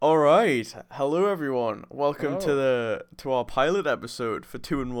Right, hello everyone. Welcome to our pilot episode for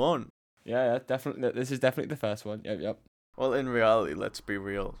 2 and 1. Yeah, definitely. This is definitely the first one. Yep. Well, in reality, let's be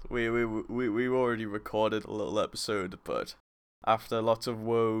real. We already recorded a little episode, but after lots of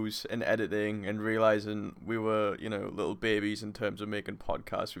woes and editing and realizing we were, little babies in terms of making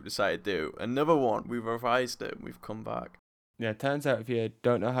podcasts, we decided to do another one. We revised it and we've come back. Yeah, it turns out if you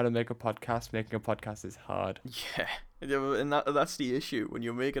don't know how to make a podcast, making a podcast is hard. Yeah, and that's the issue. When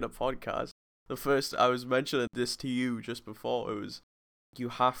you're making a podcast, I was mentioning this to you just before, it was, you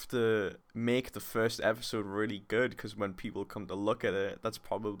have to make the first episode really good, because when people come to look at it, that's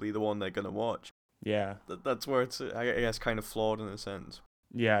probably the one they're going to watch. Yeah. That's where it's, I guess, kind of flawed in a sense.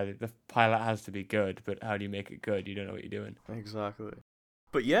 Yeah, the pilot has to be good, but how do you make it good? You don't know what you're doing. Exactly.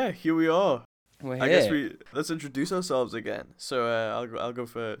 But yeah, here we are. We're here. I guess let's introduce ourselves again. So I'll go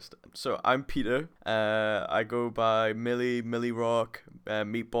first. So I'm Peter. I go by Millie Rock,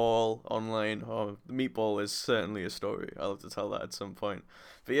 Meatball online. Oh, Meatball is certainly a story. I'll have to tell that at some point.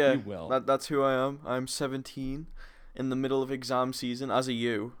 But yeah, You will. That's who I am. I'm 17, in the middle of exam season. As are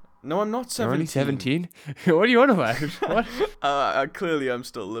you? No, I'm not 17. You're only 17? What are you on about? What? Clearly, I'm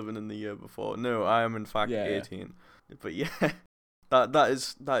still living in the year before. No, I am in fact 18. But yeah, that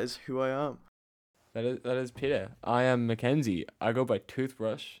is who I am. That is Peter. I am Mckenzie. I go by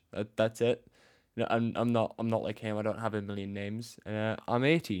Toothbrush. That's it. No, I'm not like him. I don't have a million names. I'm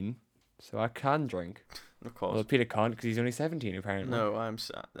 18, so I can drink. Of course. Well, Peter can't because he's only 17 apparently. No,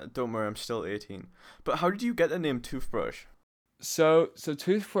 don't worry, I'm still 18. But how did you get the name Toothbrush? So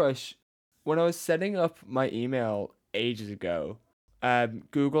Toothbrush, when I was setting up my email ages ago,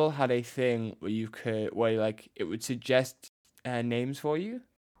 Google had a thing where it would suggest names for you,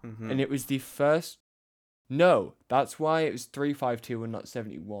 and it was the first. No, that's why it was 352 and not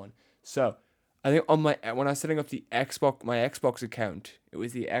 71. So I think when I was setting up my Xbox account, it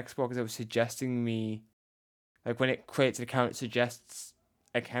was the Xbox that was suggesting me, like when it creates an account, it suggests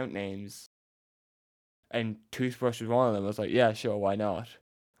account names. And Toothbrush was one of them. I was like, yeah, sure, why not?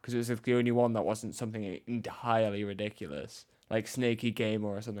 Because it was like the only one that wasn't something entirely ridiculous, like Snaky Gamer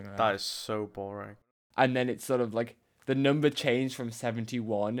or something like that. That is so boring. And then it's sort of like the number changed from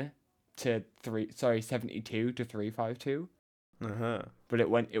 71 to 72 to 352. But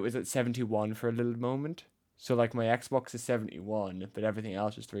it was at 71 for a little moment. So like my Xbox is 71, but everything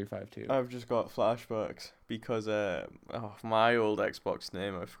else is 352. I've just got flashbacks because my old Xbox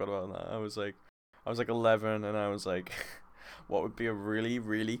name, I forgot about that. I was like 11 and I was like, what would be a really,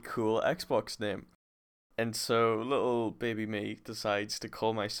 really cool Xbox name? And so little baby me decides to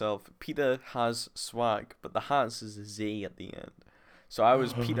call myself Peter Has Swag, but the has is a Z at the end. So I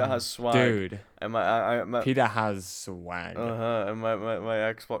was Peter Has Swag. Dude. And my Peter Has Swag. And my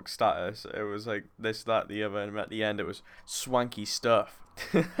Xbox status, it was like this, that, the other, and at the end it was swanky stuff.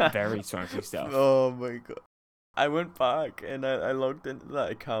 Very swanky stuff. Oh my god. I went back and I logged into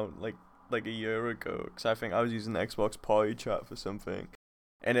that account like a year ago, because I think I was using Xbox Party Chat for something,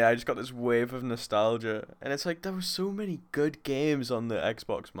 and I just got this wave of nostalgia, and it's like there were so many good games on the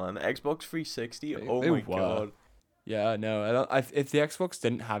Xbox, man. The Xbox 360, oh my god. Yeah, no, if the Xbox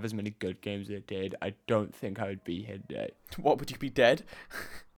didn't have as many good games as it did, I don't think I would be here today. What, would you be dead?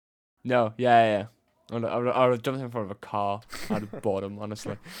 No, yeah. I would have jumped in front of a car out of boredom,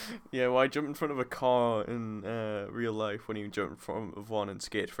 honestly. Yeah, why jump in front of a car in real life when you jump in front of one in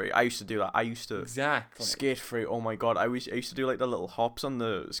Skate 3? I used to do that. I used to Skate 3. Oh my god, I used to do like the little hops on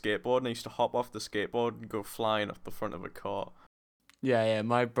the skateboard, and I used to hop off the skateboard and go flying off the front of a car. Yeah.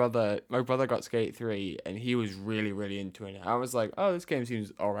 My brother got Skate 3, and he was really, really into it. I was like, oh, this game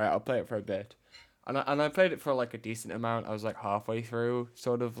seems alright. I'll play it for a bit, and I played it for like a decent amount. I was like halfway through,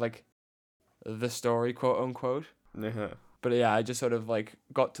 sort of like the story, quote unquote. But yeah, I just sort of like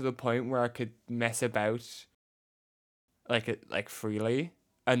got to the point where I could mess about like freely,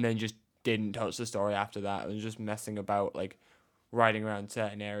 and then just didn't touch the story after that. I was just messing about, like riding around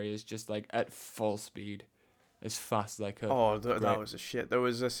certain areas just like at full speed as fast as I could. Oh, that was a shit. There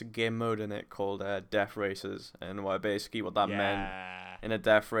was this game mode in it called Death Races, and what that meant, in a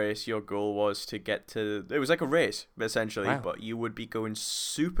death race, your goal was to get to, it was like a race essentially, wow, but you would be going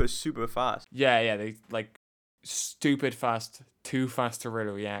super, super fast. Yeah, they like stupid fast, too fast to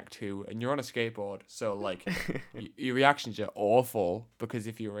really react to, and you're on a skateboard, so like your reactions are awful, because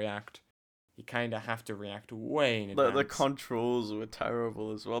if you react, you kind of have to react way in advance. The controls were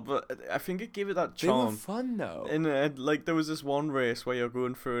terrible as well, but I think it gave it that charm. They were fun though. And like there was this one race where you're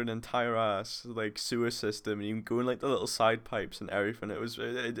going through an entire ass like sewer system, and you can go in like the little side pipes and everything. It was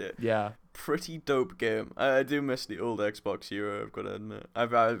pretty dope game. I do miss the old Xbox era, I've got to admit.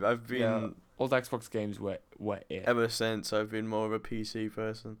 I've been old Xbox games were it. Ever since, I've been more of a PC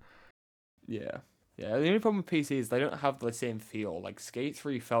person. Yeah. Yeah, the only problem with PC is they don't have the same feel. Like Skate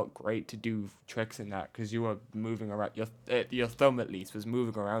 3 felt great to do tricks in that because you were moving around. Your thumb at least was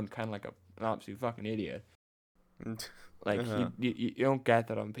moving around kind of like an absolute fucking idiot. Like Uh-huh. you don't get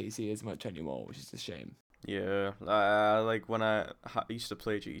that on PC as much anymore, which is a shame. Yeah, like when used to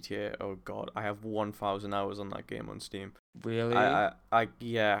play GTA. Oh God, I have 1,000 hours on that game on Steam. Really?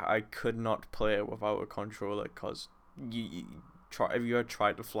 Yeah, I could not play it without a controller because you try. Have you ever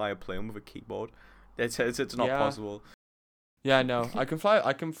tried to fly a plane with a keyboard? It's not Yeah. possible. Yeah, no. I can fly.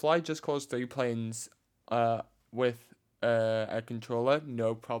 I can fly Just Cause 3 planes with a controller,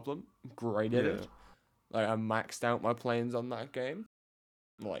 no problem. Great at Yeah. it. Like I maxed out my planes on that game.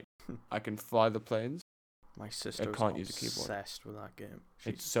 Like I can fly the planes. My I sister's can't use a keyboard. obsessed with that game.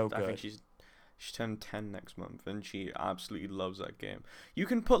 It's so I think good. she's turned 10 next month, and she absolutely loves that game. You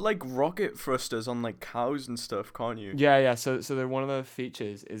can put like rocket thrusters on like cows and stuff, can't you? Yeah, yeah. So they're one of the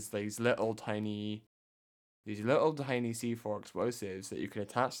features is these little tiny C4 explosives that you can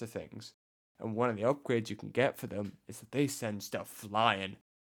attach to things. And one of the upgrades you can get for them is that they send stuff flying.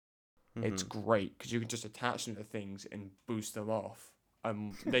 It's Mm-hmm. great because you can just attach them to things and boost them off.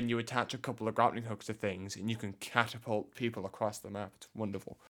 Then you attach a couple of grappling hooks to things and you can catapult people across the map. It's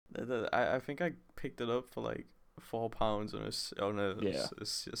wonderful. I think I picked it up for like £4 Yeah. a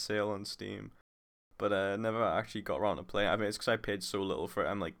sale on Steam, but never actually got around to playing it. I mean, it's because I paid so little for it.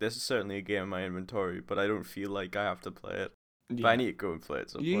 I'm like, this is certainly a game in my inventory, but I don't feel like I have to play it. But I Yeah. need to go and play it at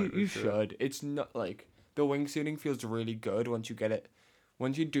some You point for you sure. should. It's not like the wingsuiting feels really good once you get it.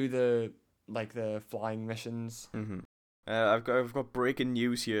 Once you do the flying missions. Mm-hmm. I've got breaking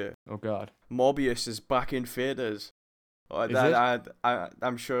news here. Oh god. Morbius is back in theaters. Is it?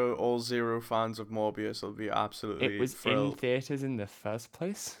 I'm sure all Zero fans of Morbius will be absolutely It was in thrilled. theaters in the first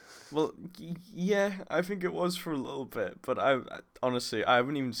place? Well, yeah, I think it was for a little bit, but honestly, I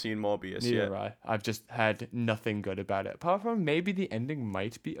haven't even seen Morbius Neither yet. have I. I've just heard nothing good about it. Apart from maybe the ending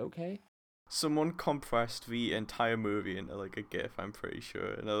might be okay. Someone compressed the entire movie into like a GIF, I'm pretty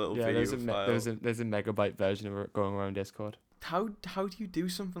sure, in a little Yeah, video file. there's a megabyte version of it going around Discord. How do you do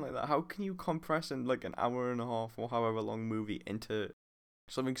something like that? How can you compress in like an hour and a half or however long movie into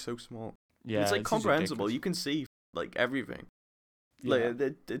something so small? Yeah, It's like it's just comprehensible. ridiculous. You can see like everything. Yeah. Like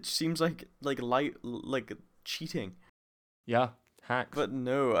it seems like cheating. Yeah. Hacks. But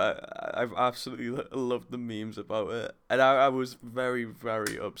no, I've absolutely loved the memes about it, and I was very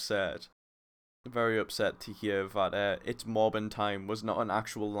very upset. Very upset to hear that "It's Morbin Time" was not an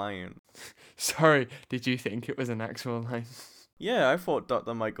actual line. Sorry, did you think it was an actual line? Yeah, I thought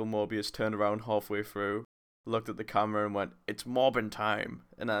Dr. Michael Morbius turned around halfway through, looked at the camera and went, "It's Morbin Time,"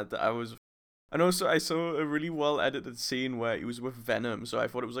 and I was, and also I saw a really well edited scene where he was with Venom, so I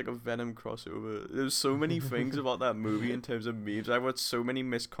thought it was like a Venom crossover. There's so many things about that movie in terms of memes. I've got so many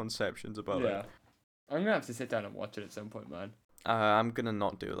misconceptions about Yeah. it. I'm gonna have to sit down and watch it at some point, man. I'm gonna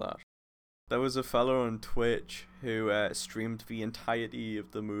not do that. There was a fellow on Twitch who streamed the entirety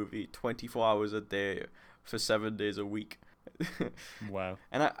of the movie 24 hours a day for 7 days a week. Wow.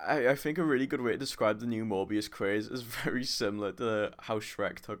 And I think a really good way to describe the new Morbius craze is very similar to how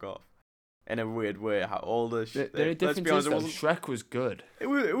Shrek took off. In a weird way, how all the The only let's difference be honest, is it though, wasn't. Shrek was good. It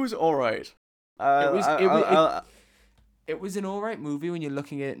was all right. It was it was I, it was an alright movie when you're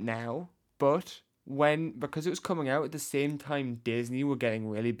looking at it now, but because it was coming out at the same time Disney were getting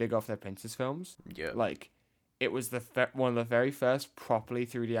really big off their princess films, yeah. like it was one of the very first properly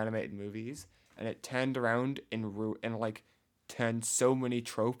 3D animated movies, and it turned around and like turned so many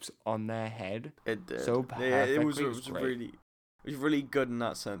tropes on their head. It did. So It was perfectly, it was great. really good in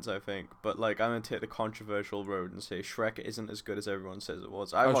that sense, I think. But like, I'm gonna take the controversial road and say Shrek isn't as good as everyone says it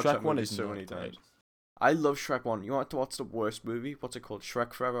was. I watched Shrek that 1 movie is so not many great. times. I love Shrek 1. You want to watch the worst movie? What's it called?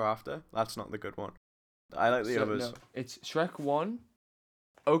 Shrek Forever After? That's not the good one. I like the others. No, it's Shrek 1,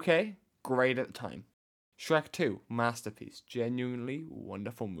 okay, great at the time. Shrek 2, masterpiece, genuinely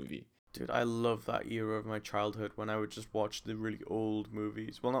wonderful movie. Dude, I love that era of my childhood when I would just watch the really old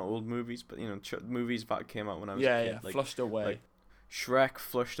movies. Well, not old movies, but movies that came out when I was a kid. Like, Flushed Away. like Shrek,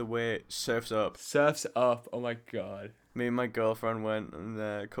 Flushed Away, Surf's Up. Surf's Up, oh my god. Me and my girlfriend went, and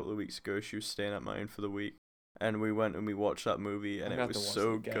a couple of weeks ago she was staying at mine for the week, and we went and we watched that movie, and I'm it gonna have was to watch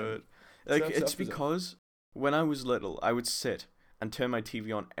so it again. good. Like, Surf's it's Up is because when I was little, I would sit and turn my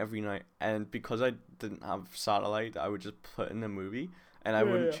TV on every night, and because I didn't have satellite, I would just put in a movie, and I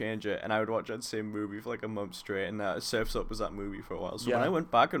wouldn't change it, and I would watch that same movie for like a month straight, and Surf's Up was that movie for a while. So when I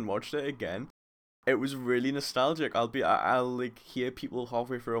went back and watched it again, it was really nostalgic. I'll like hear people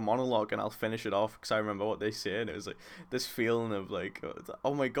halfway through a monologue and I'll finish it off because I remember what they say, and it was like this feeling of like,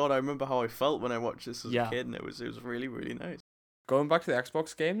 oh my god, I remember how I felt when I watched this as a kid, and it was really really nice. going back to the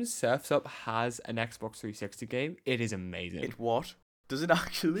Xbox games, Surf's Up has an Xbox 360 game. It is amazing. It what? Does it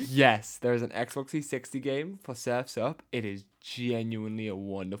actually? Yes, there's an Xbox 360 game for Surf's Up. It is genuinely a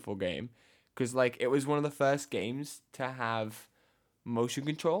wonderful game. Because, like, it was one of the first games to have motion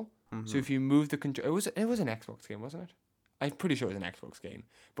control. So if you move the control... It was an Xbox game, wasn't it? I'm pretty sure it was an Xbox game.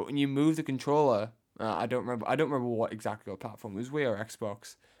 But when you move the controller... I don't remember what exactly platform. It was Wii or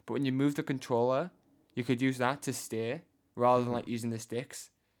Xbox. But when you move the controller, you could use that to steer rather than, like, using the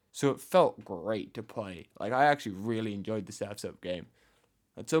sticks. So it felt great to play. Like, I actually really enjoyed the Surf's Up game.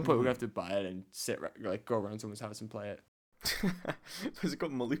 At some point, we're going to have to buy it and go around someone's house and play it. Has it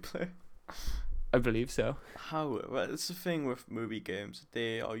got multiplayer? I believe so. How? Well, it's the thing with movie games.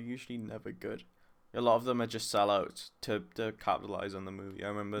 They are usually never good. A lot of them are just sellouts to capitalize on the movie. I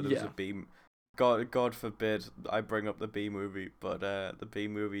remember there was a B... God forbid I bring up the B movie, but the B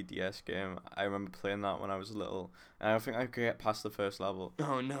movie DS game, I remember playing that when I was little, and I don't think I could get past the first level.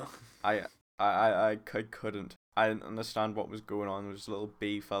 Oh no. I couldn't. I didn't understand what was going on. There was a little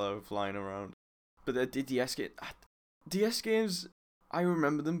bee fellow flying around. But the DS games, I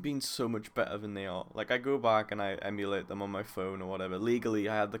remember them being so much better than they are. Like, I go back and I emulate them on my phone or whatever. Legally,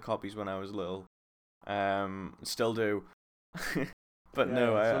 I had the copies when I was little. Still do. But yeah,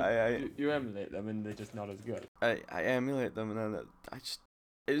 no, so you emulate them and they're just not as good. I emulate them and then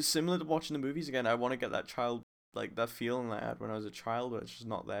it was similar to watching the movies again. I want to get that that feeling I had when I was a child, but it's just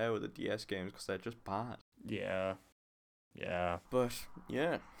not there with the DS games because they're just bad. Yeah. But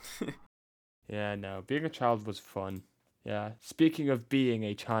yeah. Yeah, no, being a child was fun. Yeah. Speaking of being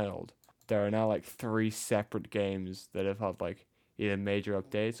a child, there are now like 3 separate games that have had like either major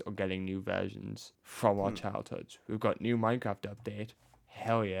updates or getting new versions from our childhoods. We've got new Minecraft update.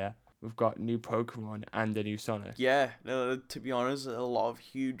 Hell yeah. We've got new Pokémon and a new Sonic. Yeah, to be honest, a lot of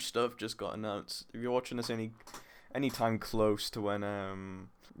huge stuff just got announced. If you're watching this any time close to when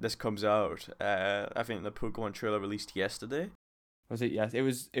this comes out, I think the Pokémon trailer released yesterday. Was it? Yes, it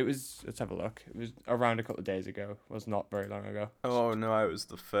was. Let's have a look. It was around a couple of days ago. It was not very long ago. Oh no, it was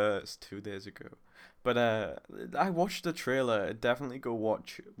the first 2 days ago. But I watched the trailer. Definitely go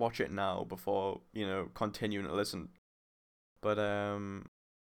watch it now before continuing to listen. But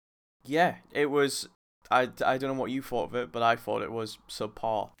yeah, it was. I don't know what you thought of it, but I thought it was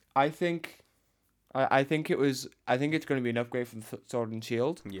subpar. I think it was. I think it's going to be an upgrade from Sword and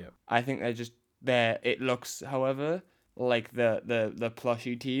Shield. Yeah. I think they're just there. It looks, however, like the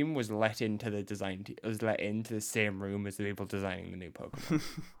plushie team was let into the design was let into the same room as the people designing the new Pokemon.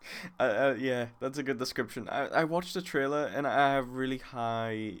 Yeah, that's a good description. I watched the trailer and I have really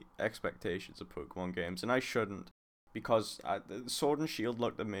high expectations of Pokemon games, and I shouldn't, because Sword and Shield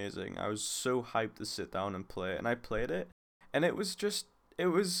looked amazing. I was so hyped to sit down and play it, and I played it, and it was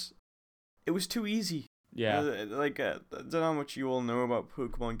too easy. Yeah. I don't know how much you all know about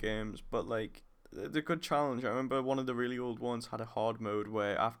Pokemon games, but like, it's a good challenge. I remember one of the really old ones had a hard mode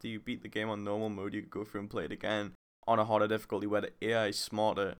where after you beat the game on normal mode, you could go through and play it again on a harder difficulty where the AI is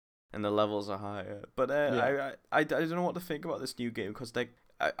smarter and the levels are higher. But I don't know what to think about this new game, because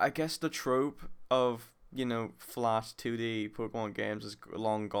I guess the trope of flat 2D Pokemon games is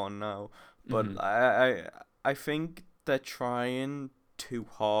long gone now. But I think they're trying too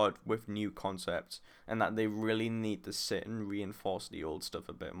hard with new concepts, and that they really need to sit and reinforce the old stuff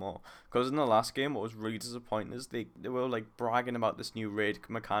a bit more. Because in the last game, what was really disappointing is they were like bragging about this new raid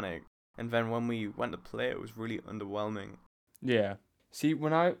mechanic, and then when we went to play it was really underwhelming. Yeah. See,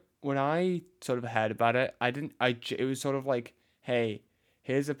 when I sort of heard about it, it was sort of like, hey,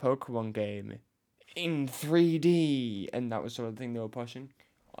 here's a Pokemon game in 3D, and that was sort of the thing they were pushing.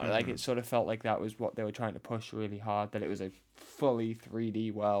 Like, it sort of felt like that was what they were trying to push really hard, that it was a fully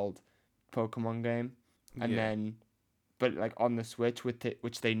 3D world Pokemon game. And then, but like on the Switch,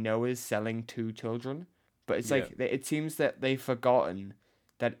 which they know is selling to children. But it's like, it seems that they've forgotten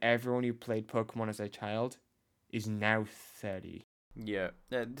that everyone who played Pokemon as a child is now 30. Yeah.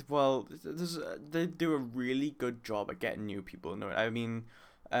 Well, they do a really good job at getting new people into it. I mean,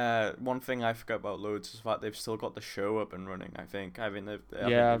 one thing I forgot about loads is the fact they've still got the show up and running. I think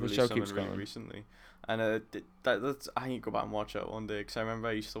the show keeps going recently, and that's I need to go back and watch it one day, because I remember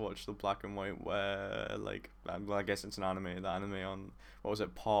I used to watch the black and white where I guess it's an anime. The anime on, what was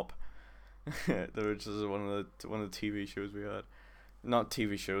it, Pop, which is one of the TV shows we had, not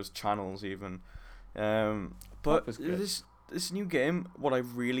TV shows, channels even. But this new game, what I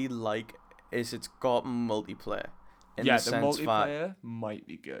really like is it's got multiplayer. The multiplayer might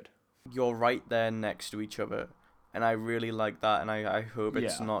be good. You're right there next to each other, and I really like that, and I hope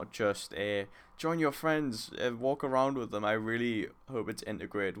it's not just a join your friends, walk around with them. I really hope it's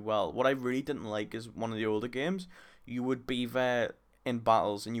integrated well. What I really didn't like is one of the older games, you would be there in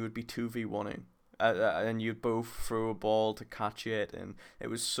battles and you would be 2v1ing. And you'd both throw a ball to catch it, and it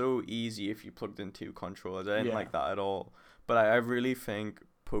was so easy if you plugged in two controllers. I didn't like that at all. But I really think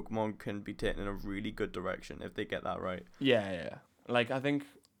Pokemon can be taken in a really good direction if they get that right. Yeah. Like, I think,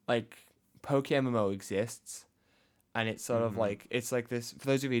 like, PokeMMO exists, and it's sort of like, it's like this, for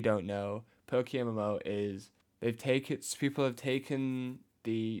those of you who don't know, PokeMMO is, people have taken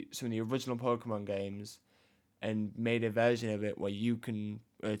some of the original Pokemon games and made a version of it where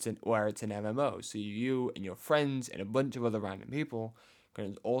it's an MMO. So you and your friends and a bunch of other random people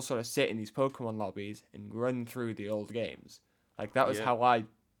can all sort of sit in these Pokemon lobbies and run through the old games. Like, that was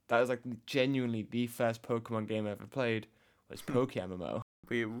that was like genuinely the first Pokemon game I ever played, was PokeMMO.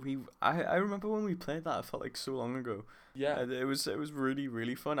 I remember when we played that. I felt like so long ago. Yeah. It was really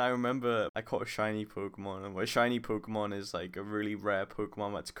really fun. I remember I caught a shiny Pokemon, and a shiny Pokemon is like a really rare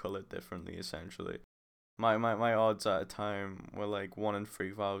Pokemon that's colored differently, essentially. My odds at a time were like 1 in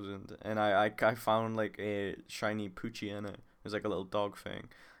 3,000, and I found like a shiny Poochyena. It was like a little dog thing,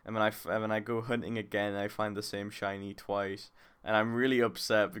 and when I go hunting again, I find the same shiny twice, and I'm really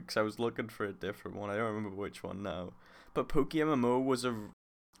upset because I was looking for a different one. I don't remember which one now, but PokeMMO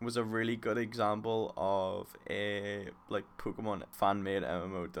was a really good example of a like Pokemon fan made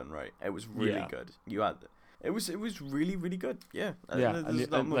MMO done right. It was really good. It was really really good. Yeah, there's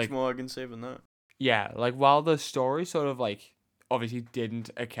not much more I can say than that. Yeah, like, while the story sort of, like, obviously didn't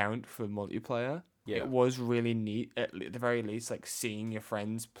account for multiplayer, it was really neat, at the very least, like, seeing your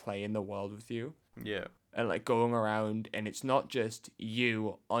friends play in the world with you. Yeah. And, like, going around, and it's not just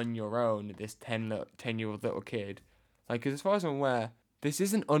you on your own, this 10-year-old little kid. Like, 'cause as far as I'm aware, this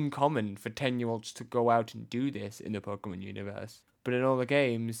isn't uncommon for 10-year-olds to go out and do this in the Pokemon universe. But in all the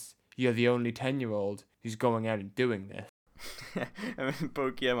games, you're the only 10-year-old who's going out and doing this. I mean,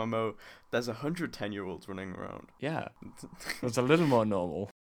 PokeMMO, there's 110-year-olds running around. Yeah, it's a little more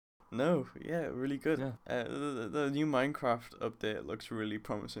normal. No, yeah, really good. Yeah. The new Minecraft update looks really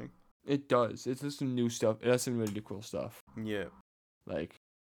promising. It does. It does some new stuff. It has some really cool stuff. Yeah. Like,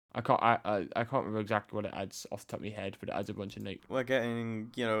 I can't remember exactly what it adds off the top of my head, but it adds a bunch of We're getting,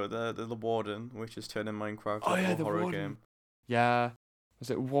 the Warden, which is turning Minecraft into a horror game. Yeah.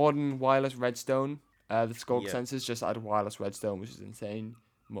 Was it Warden Wireless Redstone? The Skulk Yeah. sensors just add wireless redstone, which is insane.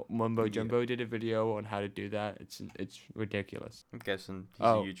 Mumbo Jumbo did a video on how to do that. It's ridiculous. I'm guessing he's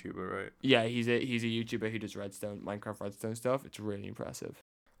a YouTuber, right? Yeah, he's a YouTuber who does Minecraft redstone stuff. It's really impressive.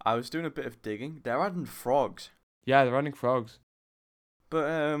 I was doing a bit of digging. They're adding frogs. Yeah, they're adding frogs.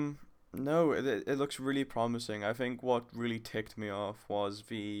 But no, it looks really promising. I think what really ticked me off was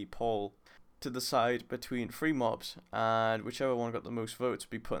the poll to decide between 3 mobs, and whichever one got the most votes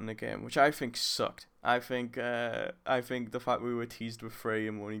be put in the game, which I think sucked. I think the fact we were teased with 3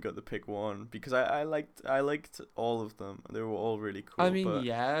 and we only got to pick 1, because I liked all of them. They were all really cool. I mean,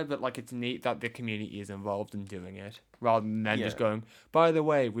 but like, it's neat that the community is involved in doing it, rather than them just going, by the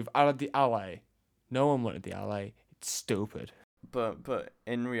way, we've added the ally. No one wanted the ally. It's stupid. But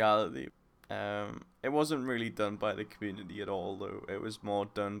in reality, it wasn't really done by the community at all, though. It was more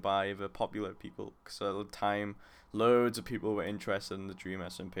done by the popular people. Because at the time, loads of people were interested in the Dream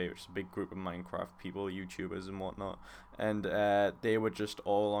SMP, which is a big group of Minecraft people, YouTubers and whatnot. And they were just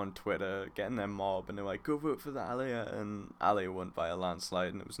all on Twitter getting their mob, and they were like, go vote for the Alia. And Alia won by a landslide,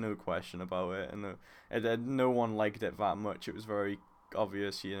 and there was no question about it. And no one liked it that much. It was very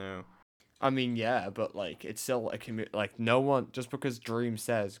obvious, I mean, yeah, but like, it's still a like, no one, just because Dream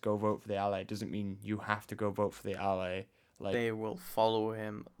says go vote for the ally doesn't mean you have to go vote for the ally. Like, they will follow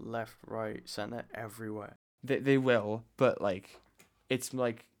him left, right, center, everywhere. They will, but like, it's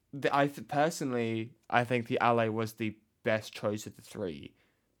like, personally, I think the ally was the best choice of the 3.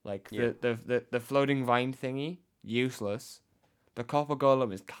 Like, the floating vine thingy, useless. The copper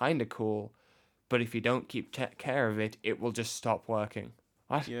golem is kind of cool, but if you don't keep care of it, it will just stop working.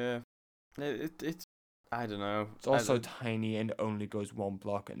 What? Yeah. It's I don't know. It's also tiny and only goes 1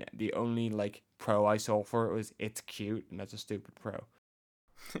 block, and the only like pro I saw for it was it's cute, and that's a stupid pro.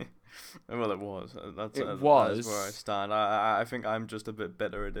 Well, it was. That's where I stand. I think I'm just a bit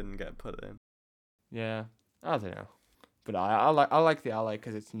bitter it didn't get put in. Yeah, I don't know, but I like the ally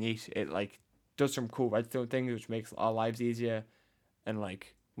because it's neat. It like does some cool redstone things, which makes our lives easier, and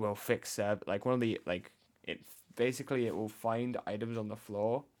like will fix like one of the like it will find items on the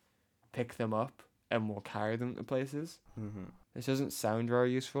floor, pick them up, and will carry them to places. Mm-hmm. This doesn't sound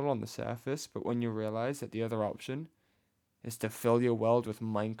very useful on the surface, but when you realize that the other option is to fill your world with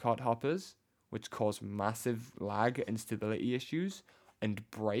minecart hoppers, which cause massive lag and stability issues and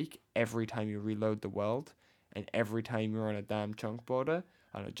break every time you reload the world and every time you're on a damn chunk border,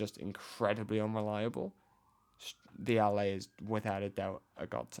 and are just incredibly unreliable. the LA is without a doubt a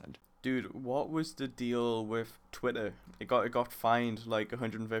godsend. Dude, what was the deal with Twitter? It got fined like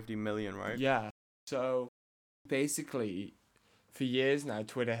 150 million, right? Yeah. So basically, for years now,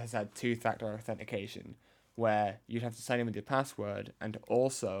 Twitter has had two-factor authentication, where you'd have to sign in with your password, and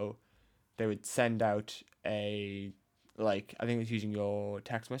also they would send out a, like, I think it was using your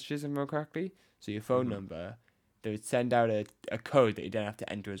text messages, if I remember correctly, so your phone Mhm. number. They would send out a code that you then have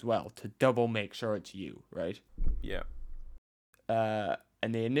to enter as well to double make sure it's you, right? Yeah.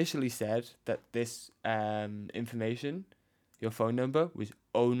 And they initially said that this information, your phone number, was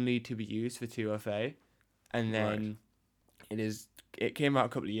only to be used for 2FA, and then it came out a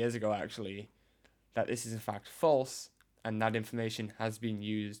couple of years ago actually that this is in fact false, and that information has been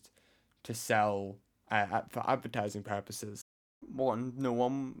used to sell for advertising purposes. What? No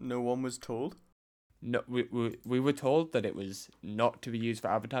one was told. No, we were told that it was not to be used for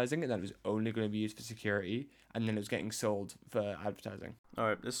advertising, and that it was only going to be used for security, and then it was getting sold for advertising. All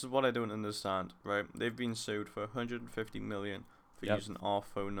right, this is what I don't understand. Right, they've been sued for 150 million for Yep. using our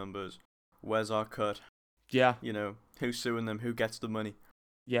phone numbers. Where's our cut? Yeah, You know, who's suing them? Who gets the money?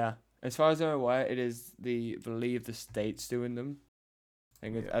 yeah. As far as I'm aware, it is believe the state's doing them.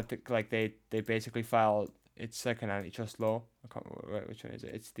 I think like they basically filed. It's like an antitrust law. I can't remember which one is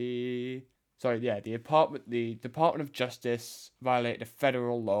it. It's the the Department of Justice violated a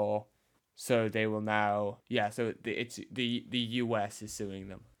federal law, so they will now So it's the U.S. is suing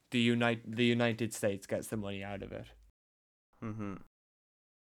them. The United States gets the money out of it. Mhm.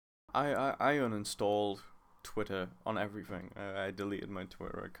 I uninstalled Twitter on everything. I deleted my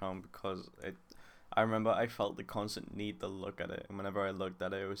Twitter account because I remember I felt the constant need to look at it, and whenever I looked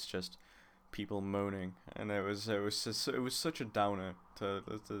at it, it was just people moaning, and it was such a downer to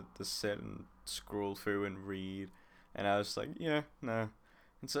sit and scroll through and read, and I was like, yeah, no.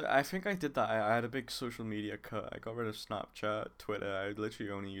 And so I think I did that. I had a big social media cut. I got rid of Snapchat, Twitter. I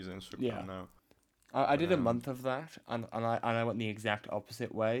literally only use Instagram Yeah. now. I But did a month of that, and I went the exact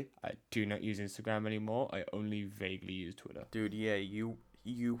opposite way. I do not use Instagram anymore. I only vaguely use Twitter. dude, yeah, you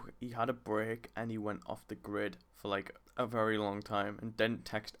had a break and you went off the grid for like a very long time and didn't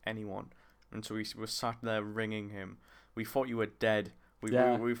text anyone, and so we were sat there ringing him. We thought you were dead.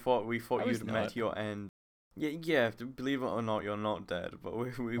 Yeah. We thought I was you'd not. met your end. Yeah, yeah. Believe it or not, you're not dead, but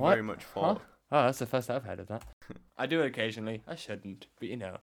we What? very much Huh? thought. Oh, that's the first I've heard of that. I do it occasionally. I shouldn't, but you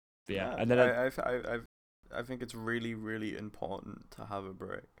know. But yeah, Nah, and then I think it's really really important to have a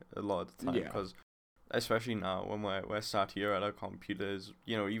break a lot of the time Yeah. because especially now when we're sat here at our computers,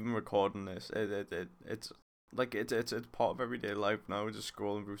 you know, even recording this, it's like it's part of everyday life now. Just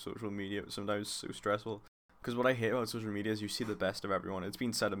scrolling through social media sometimes is so stressful. Because what I hate about social media is you see the best of everyone. It's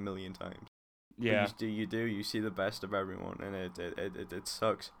been said a million times. yeah, But you see the best of everyone, and it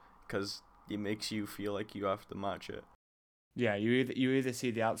sucks because it makes you feel like you have to match it. yeah. You either see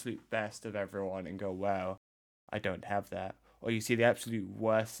the absolute best of everyone and go, wow, I don't have that, or you see the absolute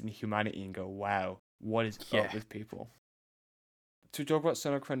worst in humanity and go, wow, what is Yeah. up with people? To talk about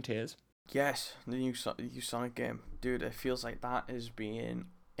Sonic Frontiers. Yes, the new Sonic game, dude. It feels like that has been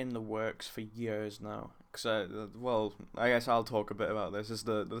in the works for years now. Well, I guess I'll talk a bit about this as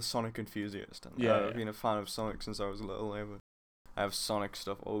the Sonic enthusiast. And Yeah, I've been a fan of Sonic since I was little. I have Sonic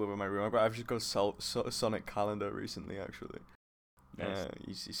stuff all over my room. I've just got a Sonic calendar recently, actually. Nice.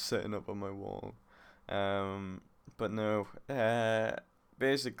 He's sitting up on my wall. But no.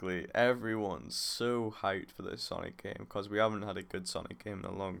 Basically, everyone's so hyped for this Sonic game because we haven't had a good Sonic game in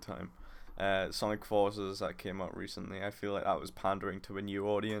a long time. Sonic Forces that came out recently, I feel like that was pandering to a new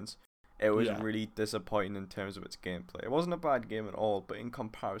audience. It was Yeah. really disappointing in terms of its gameplay. It wasn't a bad game at all, but in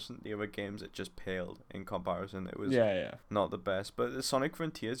comparison to the other games, it just paled. In comparison, it was Yeah. not the best. But the Sonic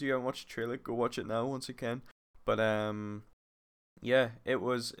Frontiers, you haven't watched the trailer, go watch it now once again. But yeah, it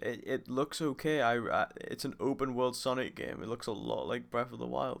looks okay. It's an open world Sonic game. It looks a lot like Breath of the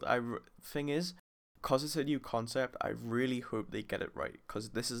Wild. Thing is, cause it's a new concept, I really hope they get it right. Cause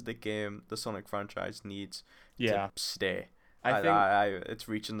this is the game the Sonic franchise needs Yeah. to stay. I think It's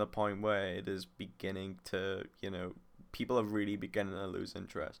reaching the point where it is beginning to, people are really beginning to lose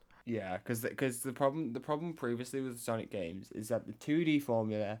interest. yeah, because the problem previously with Sonic games is that the 2D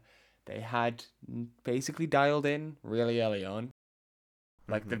formula they had basically dialed in really early on.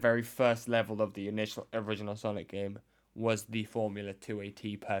 Like the Mhm. very first level of the original Sonic game was the formula to a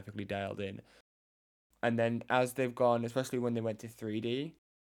T perfectly dialed in. And then as they've gone, especially when they went to 3D,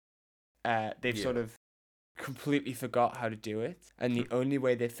 they've Yeah. sort of completely forgot how to do it. And the only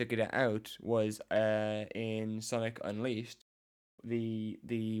way they figured it out was in Sonic Unleashed.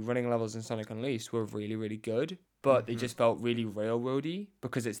 The running levels in Sonic Unleashed were really, really good, but they Mhm. just felt really railroady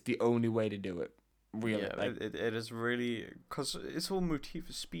because it's the only way to do it. really Yeah, like it is really, because it's all motif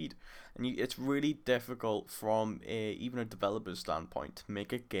of speed, and it's really difficult from even a developer's standpoint to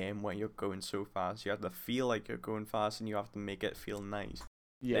make a game where you're going so fast. You have to feel like you're going fast, and you have to make it feel nice.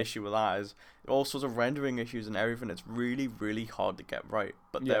 The yeah, issue with that is all sorts of rendering issues and everything. It's really, really hard to get right.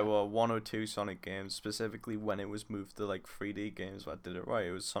 But there yeah, were one or two Sonic games, specifically when it was moved to like 3D games, that did it right.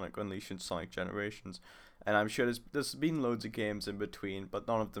 It was Sonic Unleashed and Sonic Generations, and I'm sure there's been loads of games in between, but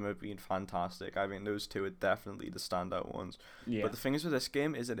none of them have been fantastic. I mean, those two are definitely the standout ones. yeah, But the thing is with this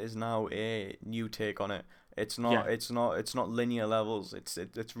game is it is now a new take on it. It's yeah. not. It's not linear levels. It's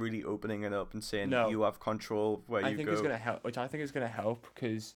really opening it up and saying No, you have control of where I you think it's go. gonna help, which I think is gonna help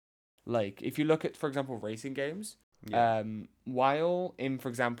because, like, if you look at, for example, racing games, Yeah. while in, for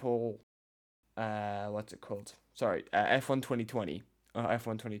example, what's it called? Sorry, F1 2020 or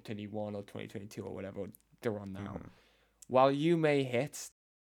F1 2021 or 2022 or whatever they're on now. Mhm. While you may hit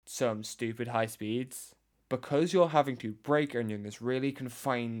some stupid high speeds, because you're having to brake and you're in this really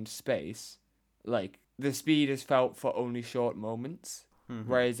confined space, like the speed is felt for only short moments. Mhm.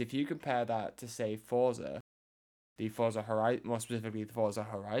 Whereas if you compare that to say Forza, the Forza Horizon, more specifically the Forza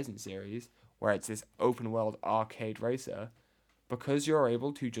Horizon series, where it's this open world arcade racer, because you're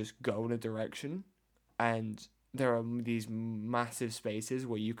able to just go in a direction, and there are these massive spaces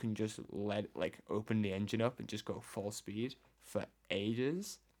where you can just open the engine up and just go full speed for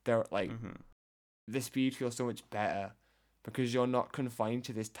ages. They're like Mhm. the speed feels so much better because you're not confined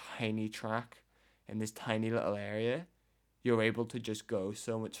to this tiny track in this tiny little area. You're able to just go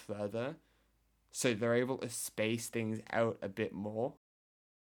so much further. So they're able to space things out a bit more.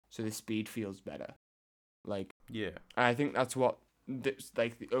 So the speed feels better. Like, Yeah. I think that's what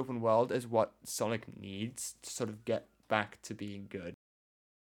like the open world is what Sonic needs to sort of get back to being good.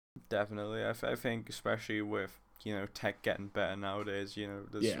 Definitely. I think especially with tech getting better nowadays.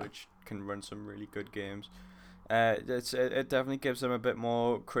 The Yeah. Switch can run some really good games. It definitely gives them a bit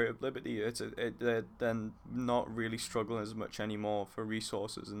more creative liberty. They're then not really struggling as much anymore for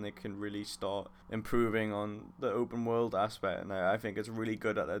resources, and they can really start improving on the open world aspect. And I think it's really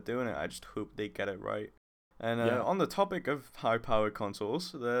good that they're doing it. I just hope they get it right. And Yeah. on the topic of high-powered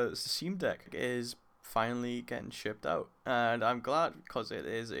consoles, the Steam Deck is finally getting shipped out, and I'm glad because it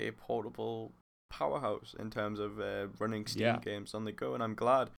is a portable powerhouse in terms of running Steam Yeah. games on the go, and I'm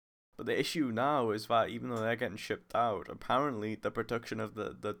glad. But the issue now is that even though they're getting shipped out, apparently the production of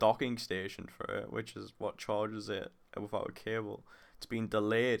the docking station for it, which is what charges it without a cable, it's been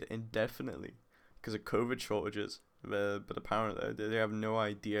delayed indefinitely because of COVID shortages. But apparently they have no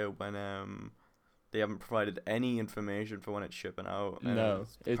idea when they haven't provided any information for when it's shipping out, and No.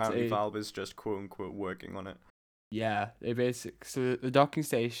 It's apparently a Valve is just quote unquote working on it. Yeah, so the docking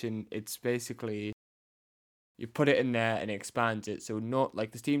station, it's basically you put it in there and it expands it. So not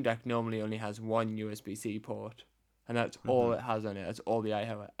like the Steam Deck normally only has one USB-C port, and that's all Mhm. it has on it. That's all the I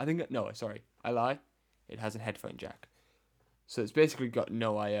have. I think no, sorry, I lie. It has a headphone jack. So it's basically got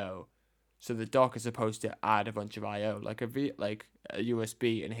no I/O. So the dock is supposed to add a bunch of I/O, like a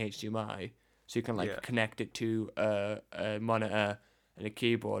USB and HDMI, so you can Yeah. like connect it to a monitor and a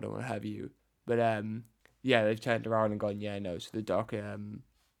keyboard or what have you. But yeah, they've turned around and gone, yeah, no. So the dock,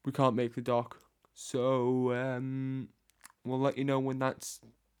 we can't make the dock. So we'll let you know when that's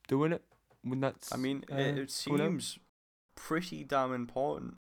doing it. When I that's mean, it coming out. seems pretty damn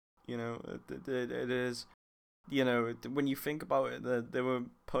important. It is. When you think about it, they were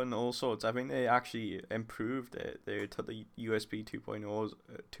putting all sorts. I think they actually improved it. They took the USB 2.0's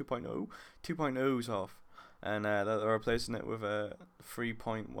 2.0's off, and they're replacing it with a 3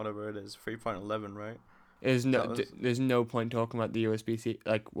 point whatever it is, 3.11, right? That was There's no point talking about the USB-C,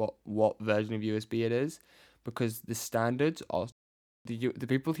 like what version of USB it is, because the standards are the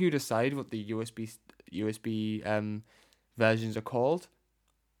people who decide what the USB versions are called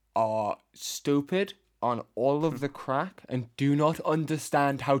are stupid on all of the crack and do not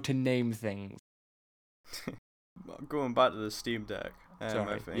understand how to name things. going back to the Steam Deck. I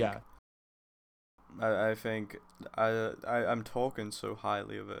Sorry, think yeah, I think I'm talking so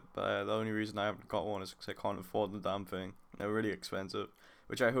highly of it, but the only reason I haven't got one is because I can't afford the damn thing. They're really expensive,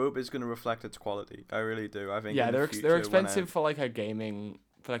 which I hope is going to reflect its quality. I really do. I think yeah, in the they're future when expensive for like a gaming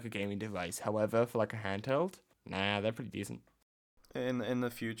device. However, for like a handheld, nah, they're pretty decent. in the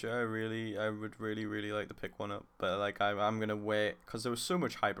future I would really like to pick one up, but like I'm gonna wait because there was so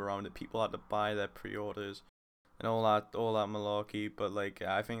much hype around it. People had to buy their pre-orders and all that malarkey. But like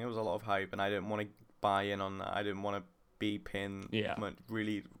I think it was a lot of hype, and I didn't want to buy in on that. I didn't want to be paying Yeah,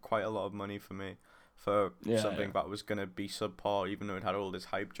 really quite a lot of money for me for yeah, yeah. something that was gonna be subpar, even though it had all this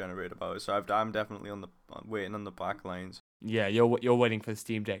hype generated about it. So I'm definitely on the waiting on the back lines. Yeah, you're waiting for the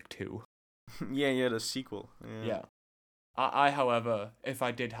Steam Deck too. Yeah, the sequel. Yeah. However, if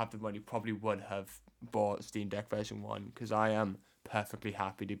I did have the money, probably would have bought Steam Deck version 1 because I am perfectly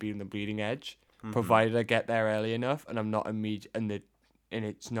happy to be on the bleeding edge, provided I get there early enough and I'm not and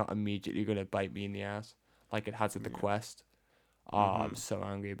it's not immediately gonna bite me in the ass like it has with the Yeah. Quest. Oh, I'm so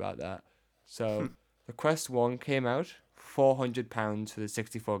angry about that. So Hmm. the Quest 1 came out, £400 for the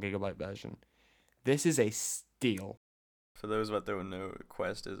 64 GB version. This is a steal. For those that don't know,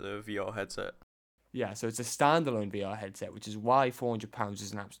 Quest is a VR headset. Yeah, so it's a standalone VR headset, which is why £400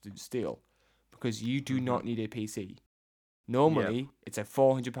 is an absolute steal, because you do not need a PC. Yeah, Normally, it's a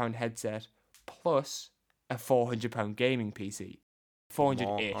 £400 headset plus a £400 gaming PC. 400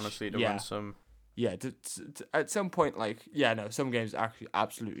 more ish. honestly to run Yeah. some. Yeah, at some point, some games actually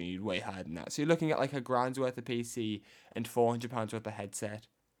absolutely need way higher than that. So you're looking at like £1,000 worth of PC and £400 worth of headset.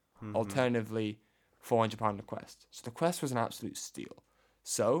 Alternatively, £400 the Quest. So the Quest was an absolute steal.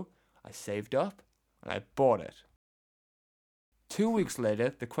 So I saved up and I bought it. 2 weeks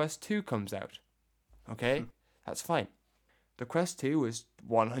later, the Quest 2 comes out. Okay, that's fine. The Quest 2 was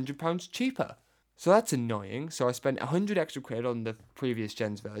 £100 cheaper. So that's annoying. So I spent 100 extra quid on the previous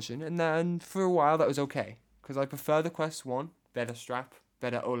gen's version, and then for a while that was okay. Because I prefer the Quest 1, better strap,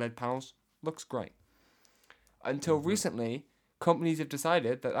 better OLED panels, looks great. Until recently, companies have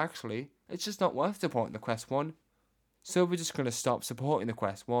decided that actually it's just not worth supporting the Quest 1. So we're just going to stop supporting the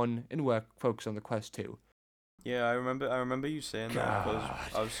Quest 1 and focus on the Quest 2. Yeah, I remember you saying that because God.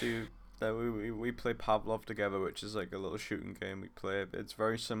 obviously that we play Pavlov together, which is like a little shooting game we play. It's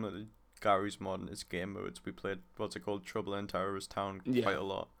very similar to Gary's mod and its game modes. We played what's it called, Trouble in Terrorist Town, Yeah. quite a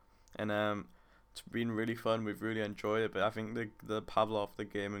lot, and it's been really fun. We've really enjoyed it. But I think the Pavlov, the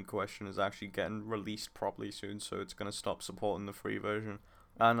game in question, is actually getting released properly soon, so it's gonna stop supporting the free version.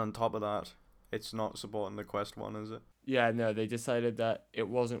 And on top of that, it's not supporting the Quest 1, is it? Yeah, no, they decided that it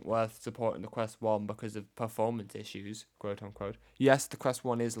wasn't worth supporting the Quest 1 because of performance issues, quote unquote. Yes, the Quest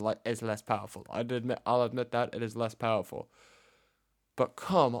 1 is less powerful. I'll admit that it is less powerful. But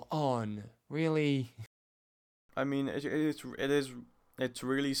come on, really? I mean, it's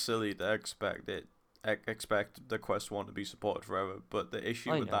really silly to expect the Quest 1 to be supported forever. But the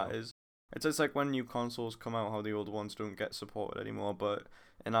issue I with that know. is, it's just like when new consoles come out, how the old ones don't get supported anymore. But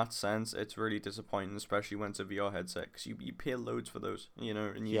in that sense, it's really disappointing, especially when it's a VR headset, because you pay loads for those, and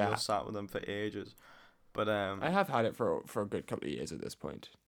you're Yeah, sat with them for ages. But I have had it for a good couple of years at this point.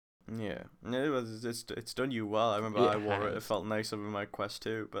 yeah, it's done you well. I remember It I wore it. It has. felt nicer than my Quest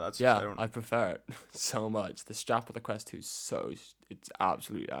 2, but that's just I Yeah, don't. I prefer it so much. The strap of the Quest 2 is it's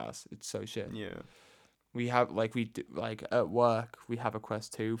absolute ass. It's so shit. Yeah. We have like at work we have a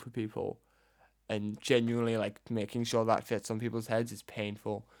Quest 2 for people, and genuinely like making sure that fits on people's heads is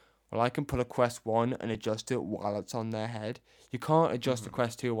painful. Well, I can put a Quest 1 and adjust it while it's on their head. You can't adjust a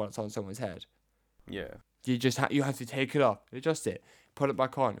Quest 2 while it's on someone's head. Yeah. You have to take it off, adjust it, put it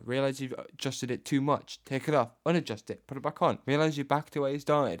back on. Realize you've adjusted it too much. Take it off, unadjust it, put it back on. Realize you're back to where you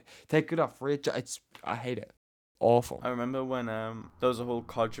started. Take it off, readjust. I hate it. Awful. I remember when there was a whole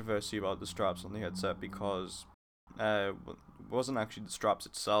controversy about the straps on the headset because it wasn't actually the straps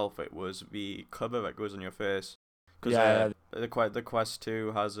itself, it was the cover that goes on your face. Because Yeah, the Quest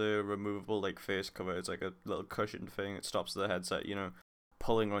 2 has a removable like face cover. It's like a little cushion thing. It stops the headset,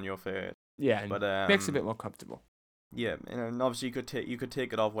 pulling on your face. yeah, and But makes it a bit more comfortable. yeah, and obviously you could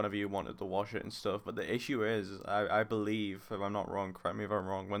take it off whenever you wanted to wash it and stuff. But the issue is, I believe, if I'm not wrong, correct me if I'm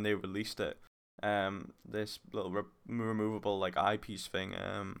wrong, when they released it, this little removable like eyepiece thing,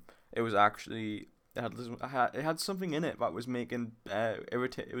 it was actually it had something in it that was making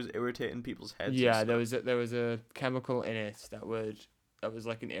it was irritating people's heads. Yeah, And stuff. there was a chemical in it that was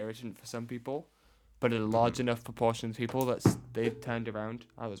like an irritant for some people, but a large enough proportion of people that they turned around.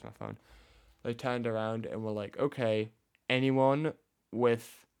 That was my phone. They turned around and were like, okay, anyone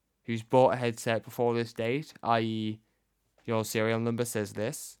who's bought a headset before this date, i.e., your serial number says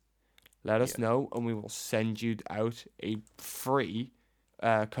this, let us Yeah. know and we will send you out a free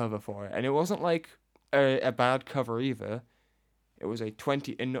cover for it. And it wasn't like a bad cover either. It was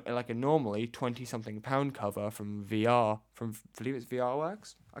like a normally 20 something pound cover from I believe it's VR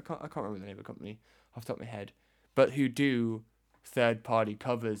Works. I can't remember the name of the company off the top of my head, but who do third party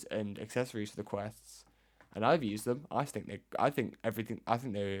covers and accessories for the Quests, and I've used them. I think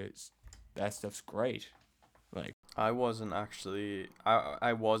their stuff's great. Like, I wasn't actually.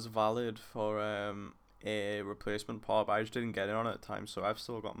 I was valid for a replacement part, but I just didn't get it on at the time, so I've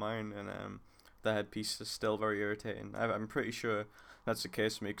still got mine, and the headpiece is still very irritating. I'm pretty sure that's the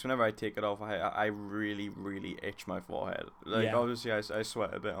case for me, because whenever I take it off, I really really itch my forehead. Like yeah, obviously I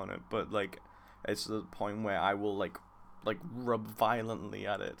sweat a bit on it, but like it's the point where I will like like rub violently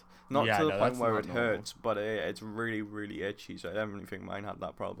at it. Not Yeah, to the no, point that's where not it normal. hurts, but it's really, really itchy. So I definitely think mine had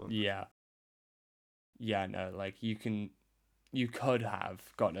that problem. Yeah. Yeah, no, like you could have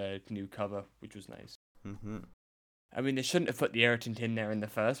got a new cover, which was nice. Mhm. I mean, they shouldn't have put the irritant in there in the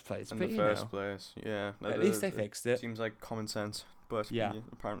first place, In but the you first know, place, yeah. at least they fixed it. Seems like common sense, but Yeah.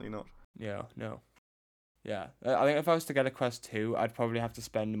 apparently not. Yeah, no. Yeah, I think if I was to get a Quest 2, I'd probably have to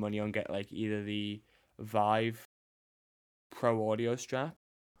spend money on get like either the Vive Pro Audio strap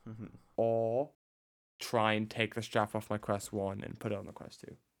Mhm. or try and take the strap off my Quest 1 and put it on the Quest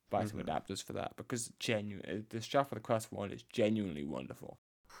 2. Buy some Mhm. adapters for that because the strap for the Quest 1 is genuinely wonderful.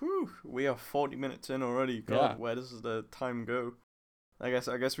 Whew, we are 40 minutes in already. God, Yeah. where does the time go? I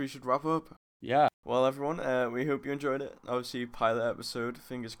guess we should wrap up. Yeah. Well, everyone, we hope you enjoyed it. Obviously, pilot episode,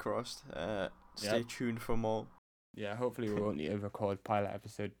 fingers crossed. Stay Yep. tuned for more. Yeah, hopefully we won't need to record pilot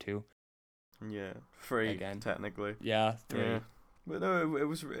episode 2. Yeah, 3 Again. technically. Yeah, 3. Yeah. But no, it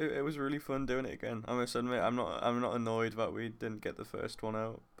was really fun doing it again. I must admit, I'm not annoyed that we didn't get the first one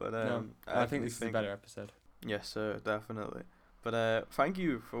out. But No, I think this is a better episode. Yes, sir, definitely. But thank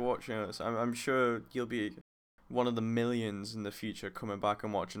you for watching us. I'm sure you'll be one of the millions in the future coming back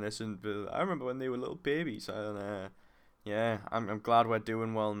and watching this. And I remember when they were little babies. And yeah, I'm glad we're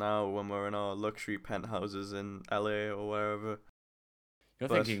doing well now when we're in our luxury penthouses in LA or wherever. You're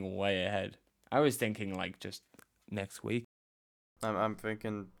thinking way ahead. I was thinking like just next week. I'm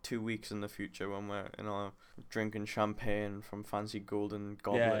thinking 2 weeks in the future when we're drinking champagne from fancy golden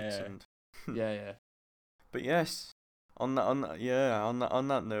goblets yeah. and Yeah. But yes, on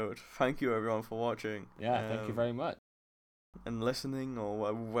that note, thank you everyone for watching. Yeah, thank you very much. And listening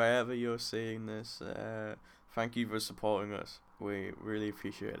or wherever you're seeing this. Thank you for supporting us. We really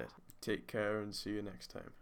appreciate it. Take care and see you next time.